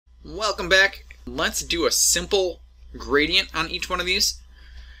Welcome back. Let's do a simple gradient on each one of these,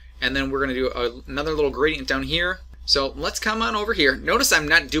 and then we're going to do another little gradient down here. So let's come on over here. Notice I'm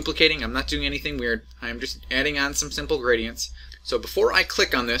not duplicating, I'm not doing anything weird. I'm just adding on some simple gradients. So before I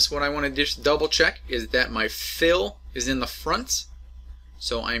click on this, what I want to just double check is that my fill is in the front.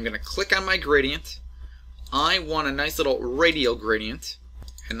 So I'm going to click on my gradient. I want a nice little radial gradient,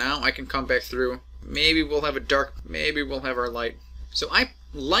 and now I can come back through. Maybe we'll have a dark, maybe we'll have our light. So I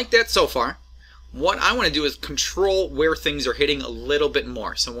like that so far. What I want to do is control where things are hitting a little bit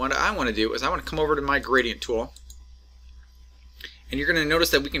more. So what I want to do is I want to come over to my gradient tool, and you're going to notice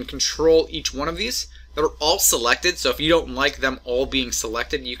that we can control each one of these. They're all selected, so if you don't like them all being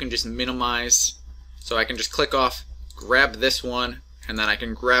selected, you can just minimize. So I can just click off, grab this one, and then I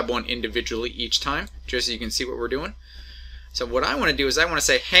can grab one individually each time, just so you can see what we're doing. So what I want to do is I want to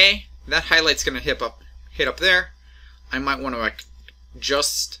say, hey, that highlight's going to hit up there. I might want to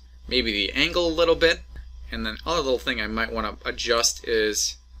adjust maybe the angle a little bit, and then other little thing I might want to adjust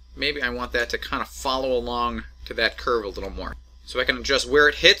is maybe I want that to kind of follow along to that curve a little more. So I can adjust where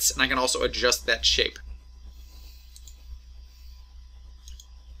it hits, and I can also adjust that shape.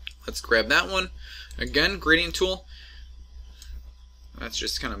 Let's grab that one. Again, gradient tool. Let's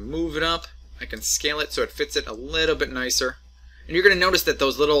just kind of move it up. I can scale it so it fits it a little bit nicer. And you're going to notice that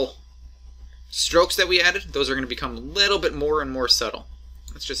those little strokes that we added, those are going to become a little bit more and more subtle.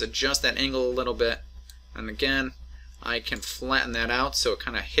 Let's just adjust that angle a little bit. And again, I can flatten that out so it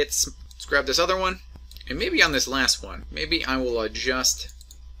kind of hits. Let's grab this other one. And maybe on this last one, maybe I will adjust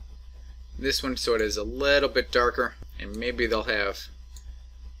this one so it is a little bit darker. And maybe it'll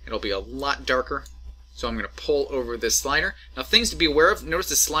be a lot darker. So I'm going to pull over this slider. Now, things to be aware of, notice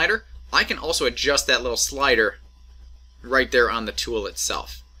the slider. I can also adjust that little slider right there on the tool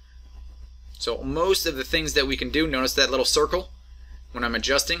itself. So most of the things that we can do, notice that little circle. When I'm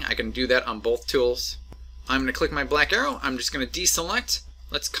adjusting, I can do that on both tools. I'm going to click my black arrow. I'm just going to deselect.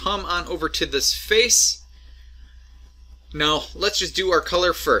 Let's come on over to this face. Now, let's just do our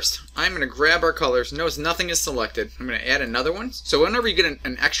color first. I'm going to grab our colors. Notice nothing is selected. I'm going to add another one. So whenever you get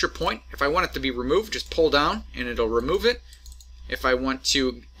an extra point, if I want it to be removed, just pull down and it'll remove it. If I want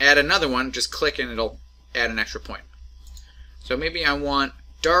to add another one, just click and it'll add an extra point. So maybe I want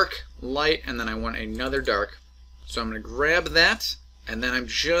dark, light, and then I want another dark. So I'm going to grab that, and then I'm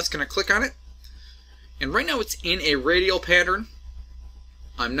just going to click on it. And right now it's in a radial pattern.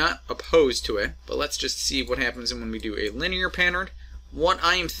 I'm not opposed to it, but let's just see what happens when we do a linear pattern. What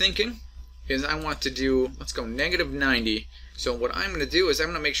I am thinking is I want to do, let's go -90. So what I'm going to do is I'm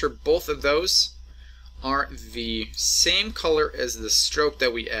going to make sure both of those are the same color as the stroke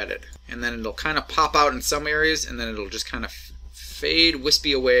that we added. And then it'll kind of pop out in some areas, and then it'll just kind of fade,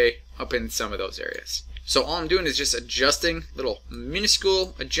 wispy away up in some of those areas. So all I'm doing is just adjusting, little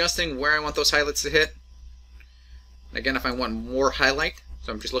minuscule adjusting where I want those highlights to hit. Again, if I want more highlight,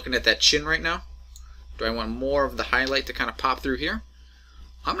 so I'm just looking at that chin right now. Do I want more of the highlight to kind of pop through here?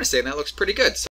 I'm going to say that looks pretty good.